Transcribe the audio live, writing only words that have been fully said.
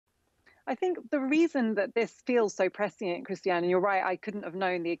I think the reason that this feels so prescient, Christiane, and you're right, I couldn't have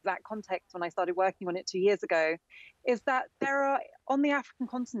known the exact context when I started working on it 2 years ago, is that there are on the African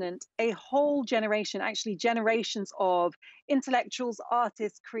continent a whole generation, actually generations of intellectuals,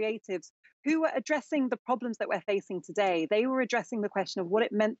 artists, creatives who were addressing the problems that we're facing today. They were addressing the question of what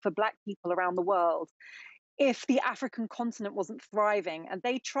it meant for Black people around the world if the African continent wasn't thriving. And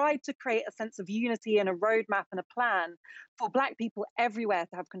they tried to create a sense of unity and a roadmap and a plan for Black people everywhere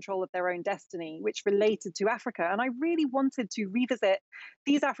to have control of their own destiny, which related to Africa. And I really wanted to revisit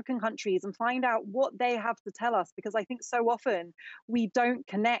these African countries and find out what they have to tell us, because I think so often we don't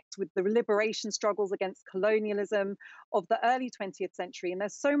connect with the liberation struggles against colonialism of the early 20th century. And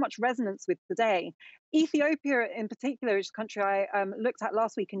there's so much resonance with today. Ethiopia, in particular, is a country I looked at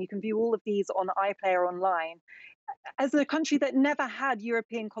last week, and you can view all of these on iPlayer online, as a country that never had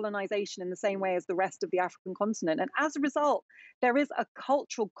European colonization in the same way as the rest of the African continent. And as a result, there is a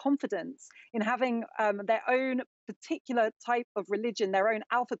cultural confidence in having their own particular type of religion, their own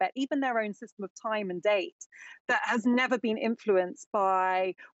alphabet, even their own system of time and date that has never been influenced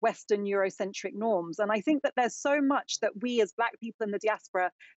by Western Eurocentric norms. And I think that there's so much that we as Black people in the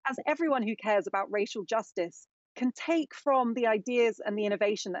diaspora, as everyone who cares about racial justice, can take from the ideas and the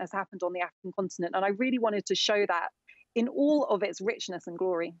innovation that has happened on the African continent. And I really wanted to show that in all of its richness and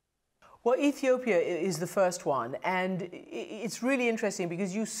glory. Well, Ethiopia is the first one, and it's really interesting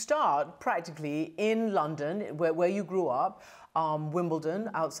because you start practically in London, where you grew up, Wimbledon,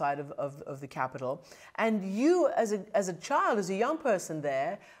 outside of the capital, and you, as a child, as a young person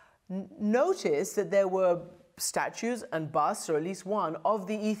there, noticed that there were statues and busts, or at least one, of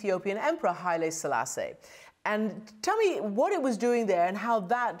the Ethiopian Emperor Haile Selassie. And tell me what it was doing there and how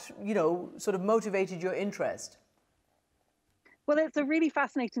that, sort of motivated your interest. Well, it's a really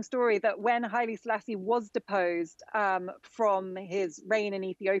fascinating story that when Haile Selassie was deposed from his reign in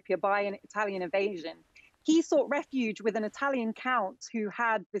Ethiopia by an Italian invasion, he sought refuge with an Italian count who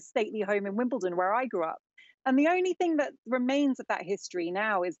had this stately home in Wimbledon, where I grew up. And the only thing that remains of that history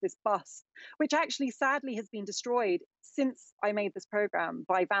now is this bust, which actually sadly has been destroyed since I made this program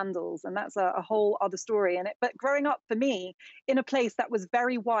by vandals. And that's a whole other story. But growing up for me in a place that was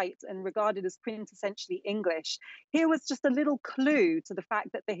very white and regarded as quintessentially English, here was just a little clue to the fact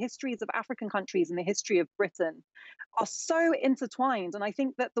that the histories of African countries and the history of Britain are so intertwined. And I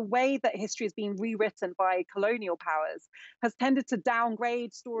think that the way that history has been rewritten by colonial powers has tended to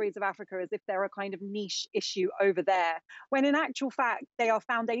downgrade stories of Africa as if they're a kind of niche issue over there, when in actual fact, they are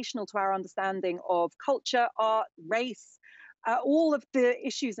foundational to our understanding of culture, art, race, all of the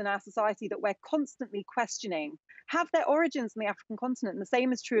issues in our society that we're constantly questioning have their origins in the African continent. And the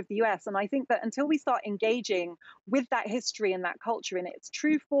same is true of the US. And I think that until we start engaging with that history and that culture in its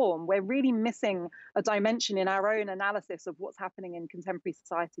true form, we're really missing a dimension in our own analysis of what's happening in contemporary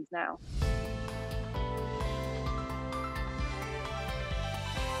societies now.